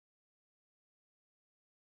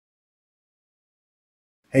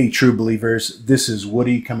Hey true believers, this is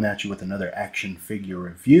Woody coming at you with another action figure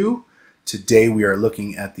review. Today we are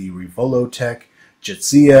looking at the Revoltech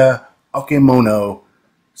Jizai Okimono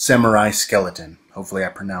Samurai Skeleton. Hopefully I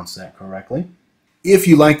pronounced that correctly. If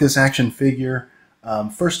you like this action figure,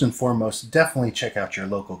 first and foremost, definitely check out your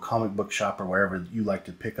local comic book shop or wherever you like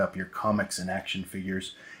to pick up your comics and action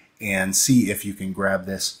figures and see if you can grab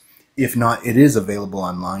this. If not, it is available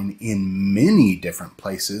online in many different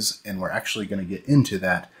places, and we're actually going to get into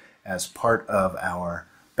that as part of our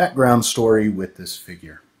background story with this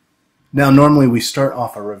figure. Now, normally we start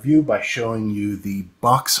off a review by showing you the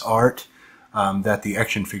box art that the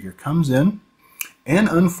action figure comes in, and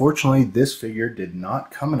unfortunately this figure did not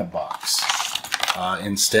come in a box.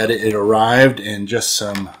 Instead, it arrived in just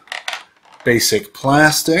some basic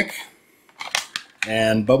plastic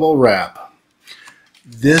and bubble wrap.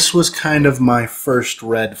 This was kind of my first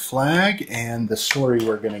red flag and the story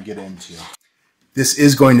we're going to get into. This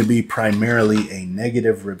is going to be primarily a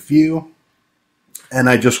negative review, and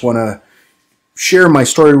I just want to share my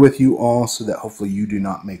story with you all so that hopefully you do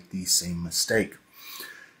not make the same mistake.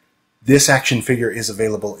 This action figure is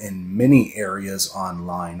available in many areas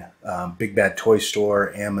online. Big Bad Toy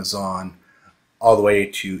Store, Amazon, all the way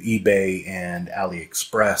to eBay and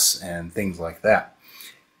AliExpress and things like that.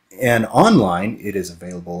 And online, it is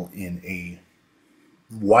available in a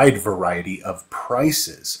wide variety of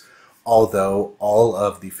prices, although all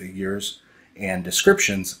of the figures and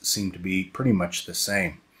descriptions seem to be pretty much the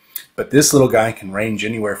same. But this little guy can range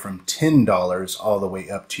anywhere from $10 all the way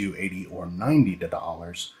up to $80 or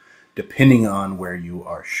 $90, depending on where you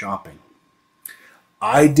are shopping.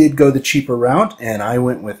 I did go the cheaper route, and I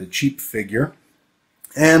went with a cheap figure,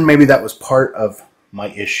 and maybe that was part of my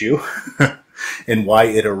issue. And why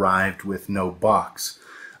it arrived with no box.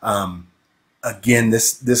 Again,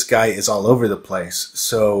 this guy is all over the place,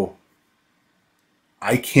 so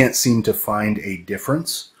I can't seem to find a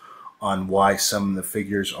difference on why some of the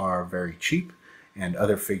figures are very cheap and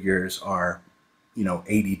other figures are,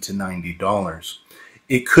 $80 to $90.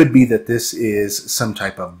 It could be that this is some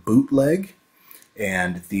type of bootleg,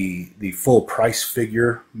 and the full price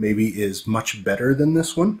figure maybe is much better than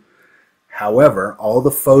this one. However, all the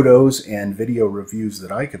photos and video reviews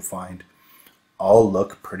that I could find all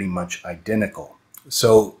look pretty much identical.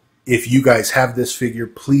 So if you guys have this figure,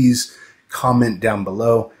 please comment down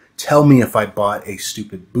below. Tell me if I bought a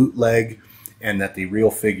stupid bootleg and that the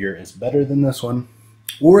real figure is better than this one.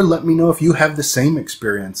 Or let me know if you have the same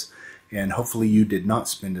experience and hopefully you did not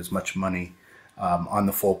spend as much money on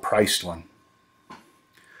the full priced one.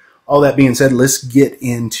 All that being said, let's get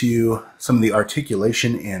into some of the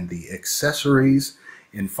articulation and the accessories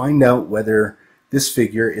and find out whether this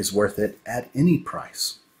figure is worth it at any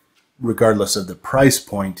price. Regardless of the price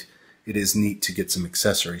point, it is neat to get some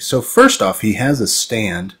accessories. So first off, he has a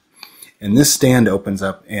stand, and this stand opens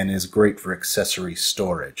up and is great for accessory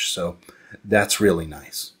storage. So that's really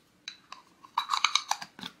nice.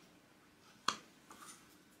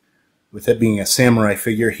 With it being a samurai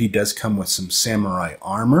figure, he does come with some samurai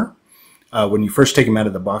armor. When you first take him out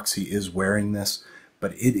of the box, he is wearing this,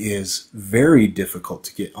 but it is very difficult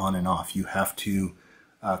to get on and off. You have to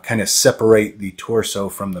kind of separate the torso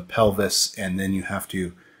from the pelvis, and then you have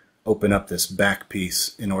to open up this back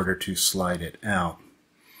piece in order to slide it out.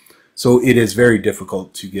 So it is very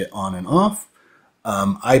difficult to get on and off.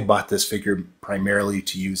 I bought this figure primarily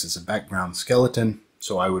to use as a background skeleton,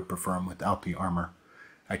 so I would prefer him without the armor.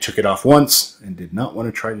 I took it off once and did not want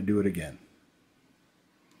to try to do it again.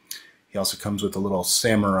 He also comes with a little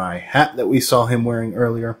samurai hat that we saw him wearing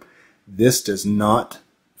earlier. This does not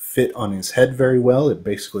fit on his head very well. It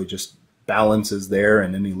basically just balances there,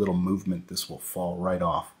 and any little movement, this will fall right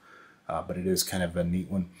off. But it is kind of a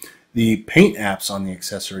neat one. The paint apps on the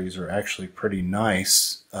accessories are actually pretty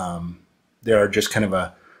nice. They are just kind of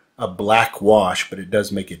a black wash, but it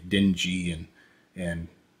does make it dingy and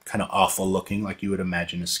kind of awful looking, like you would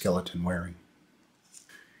imagine a skeleton wearing.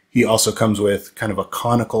 He also comes with kind of a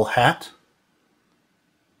conical hat.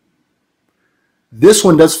 This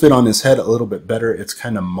one does fit on his head a little bit better. It's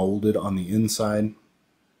kind of molded on the inside,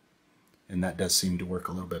 and that does seem to work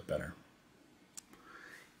a little bit better.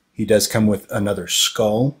 He does come with another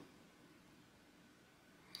skull.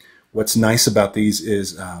 What's nice about these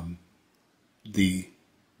is the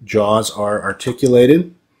jaws are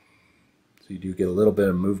articulated, so you do get a little bit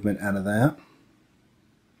of movement out of that.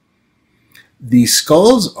 The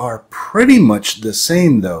skulls are pretty much the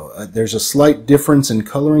same, though. There's a slight difference in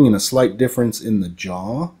coloring and a slight difference in the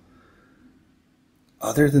jaw.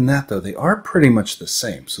 Other than that, though, they are pretty much the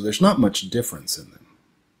same, so there's not much difference in them.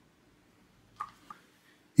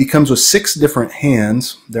 He comes with 6 different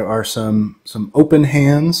hands. There are some open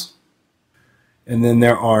hands, and then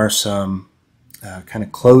there are some kind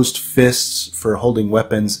of closed fists for holding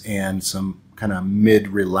weapons, and some kind of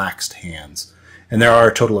mid-relaxed hands. And there are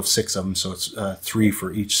a total of 6 of them, so it's 3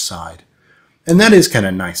 for each side. And that is kind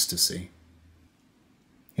of nice to see.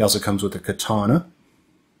 He also comes with a katana,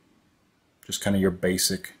 just kind of your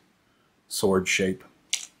basic sword shape.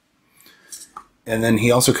 And then he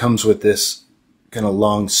also comes with this kind of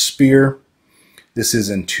long spear. This is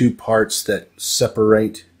in 2 parts that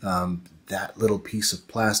separate. That little piece of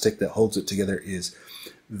plastic that holds it together is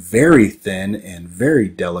very thin and very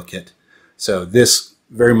delicate. So this,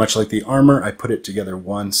 very much like the armor, I put it together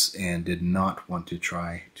once and did not want to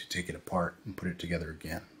try to take it apart and put it together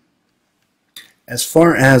again. As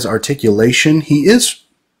far as articulation, he is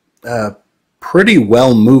pretty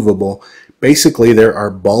well movable. Basically, there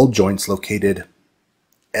are ball joints located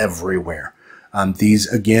everywhere. These,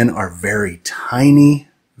 again, are very tiny,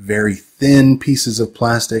 very thin pieces of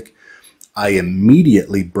plastic. I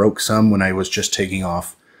immediately broke some when I was just taking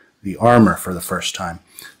off the armor for the first time.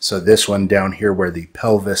 So this one down here where the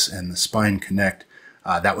pelvis and the spine connect,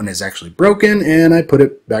 that one is actually broken, and I put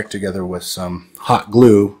it back together with some hot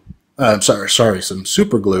glue. Some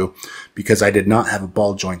super glue, because I did not have a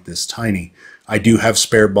ball joint this tiny. I do have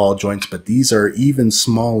spare ball joints, but these are even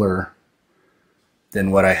smaller than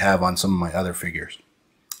what I have on some of my other figures.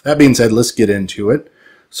 That being said, let's get into it.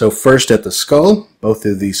 So first at the skull, both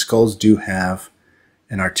of these skulls do have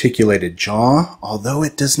an articulated jaw, although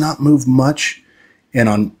it does not move much. And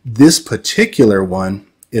on this particular one,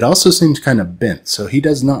 it also seems kind of bent, so he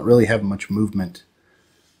does not really have much movement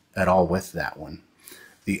at all with that one.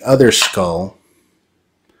 The other skull,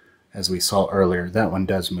 as we saw earlier, that one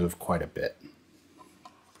does move quite a bit.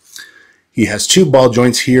 He has 2 ball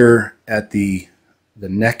joints here at the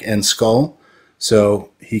neck and skull,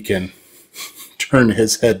 so he can turn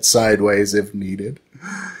his head sideways if needed.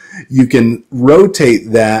 You can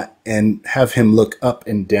rotate that and have him look up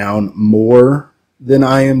and down more than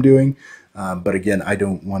I am doing, but again, I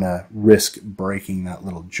don't want to risk breaking that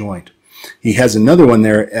little joint. He has another one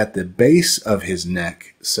there at the base of his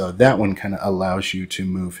neck, so that one kind of allows you to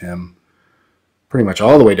move him pretty much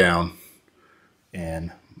all the way down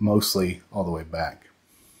and mostly all the way back.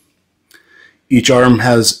 Each arm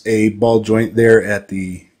has a ball joint there at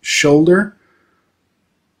the shoulder.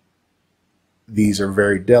 These are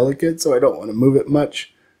very delicate, so I don't want to move it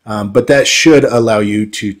much, but that should allow you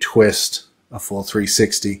to twist a full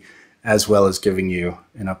 360, as well as giving you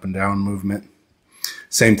an up and down movement.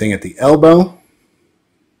 Same thing at the elbow.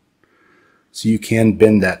 So you can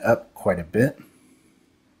bend that up quite a bit.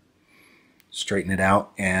 Straighten it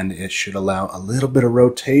out, and it should allow a little bit of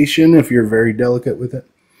rotation if you're very delicate with it.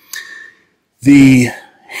 The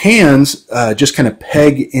hands just kind of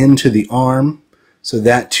peg into the arm, so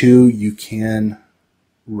that too you can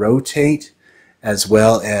rotate, as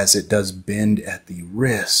well as it does bend at the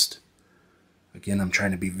wrist. Again, I'm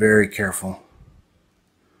trying to be very careful.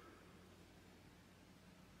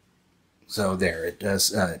 So there, it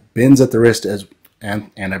does bends at the wrist,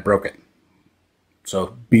 and I broke it.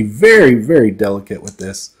 So be very, very delicate with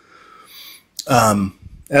this.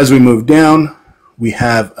 As we move down, we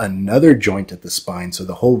have another joint at the spine, so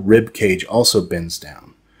the whole rib cage also bends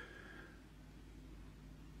down.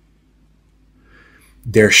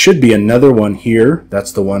 There should be another one here.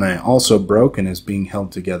 That's the one I also broke and is being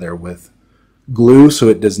held together with glue, so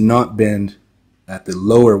it does not bend at the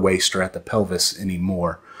lower waist or at the pelvis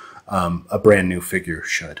anymore. A brand new figure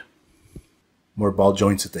should. More ball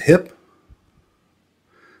joints at the hip.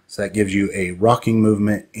 So that gives you a rocking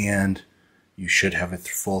movement, and you should have a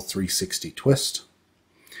full 360 twist.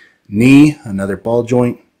 Knee, another ball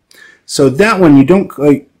joint. So that one you don't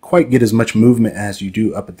quite get as much movement as you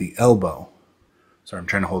do up at the elbow. Sorry, I'm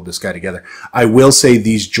trying to hold this guy together. I will say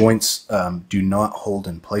these joints do not hold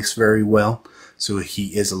in place very well, so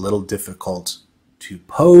he is a little difficult to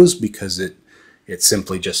pose, because it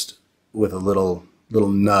simply just, with a little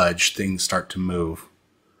nudge, things start to move.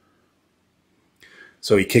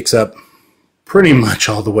 So he kicks up pretty much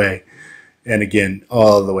all the way, and again,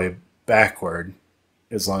 all the way backward,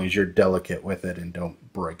 as long as you're delicate with it and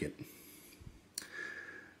don't break it.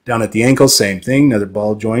 Down at the ankle, same thing, another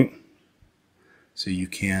ball joint. So you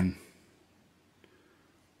can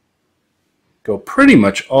go pretty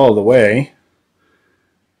much all the way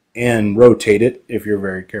and rotate it if you're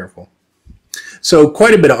very careful. So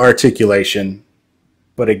quite a bit of articulation,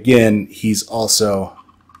 but again, he's also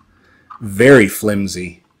very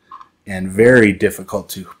flimsy and very difficult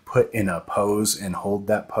to put in a pose and hold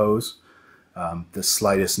that pose. The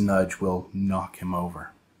slightest nudge will knock him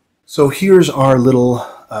over. So here's our little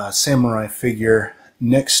samurai figure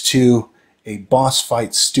next to a boss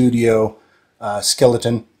fight studio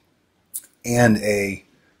skeleton and a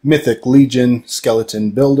Mythic Legion skeleton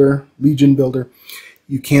builder, Legion builder.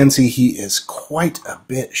 You can see he is quite a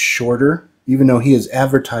bit shorter, even though he is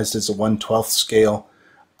advertised as a 1/12 scale.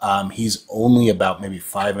 He's only about maybe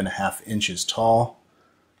 5.5 inches tall.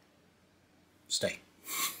 Stay.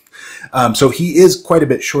 So he is quite a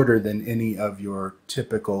bit shorter than any of your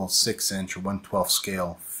typical 6-inch or 1/12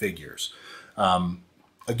 scale figures.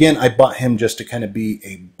 Again, I bought him just to kind of be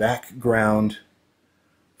a background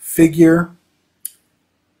figure.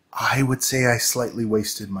 I would say I slightly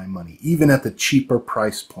wasted my money. Even at the cheaper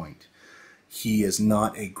price point, he is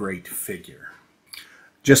not a great figure.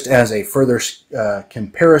 Just as a further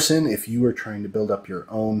comparison, if you were trying to build up your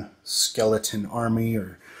own skeleton army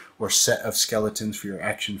or set of skeletons for your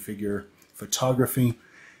action figure photography,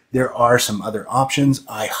 there are some other options.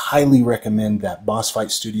 I highly recommend that Boss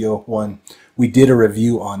Fight Studio one. We did a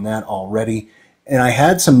review on that already, and I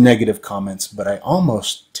had some negative comments, but I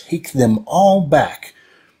almost take them all back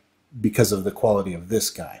because of the quality of this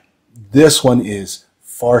guy. This one is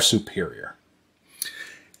far superior.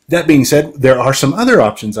 That being said, there are some other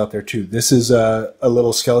options out there too. This is a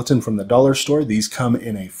little skeleton from the dollar store. These come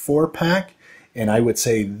in a 4-pack, and I would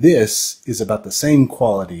say this is about the same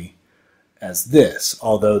quality as this,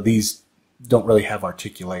 although these don't really have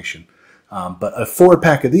articulation. But a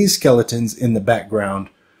 4-pack of these skeletons in the background,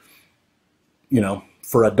 you know,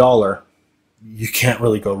 for $1, you can't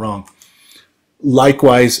really go wrong.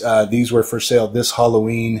 Likewise, these were for sale this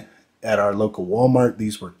Halloween at our local Walmart.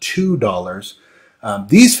 These were $2.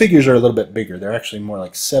 These figures are a little bit bigger. They're actually more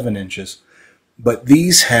like 7 inches. But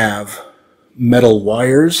these have metal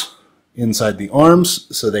wires inside the arms,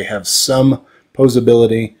 so they have some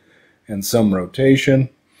posability and some rotation.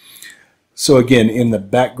 So again, in the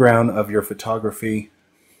background of your photography,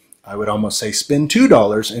 I would almost say spend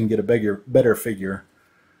 $2 and get a better figure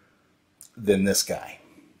than this guy.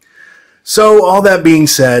 So all that being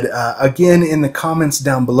said, again, in the comments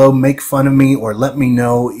down below, make fun of me or let me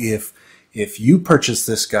know if you purchased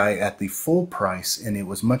this guy at the full price and it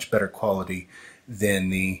was much better quality than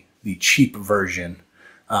the cheap version.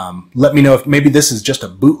 Let me know if maybe this is just a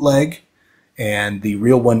bootleg and the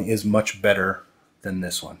real one is much better than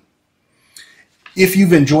this one. If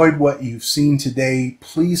you've enjoyed what you've seen today,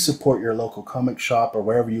 please support your local comic shop or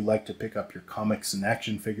wherever you like to pick up your comics and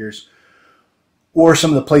action figures, or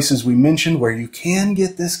some of the places we mentioned where you can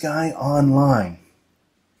get this guy online.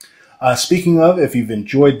 Speaking of, if you've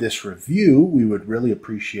enjoyed this review, we would really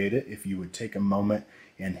appreciate it if you would take a moment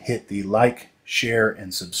and hit the like, share,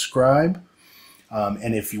 and subscribe.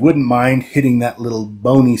 And if you wouldn't mind hitting that little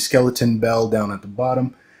bony skeleton bell down at the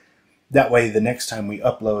bottom, that way the next time we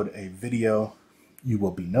upload a video, you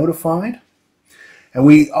will be notified. And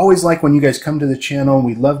we always like when you guys come to the channel.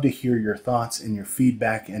 We love to hear your thoughts and your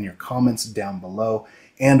feedback and your comments down below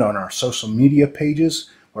and on our social media pages,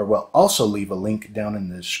 where we'll also leave a link down in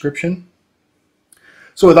the description.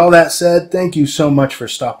 So with all that said, thank you so much for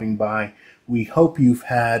stopping by. We hope you've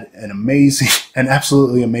had an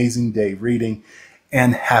absolutely amazing day reading,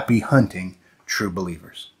 and happy hunting, true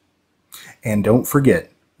believers. And don't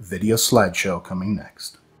forget, video slideshow coming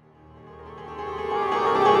next.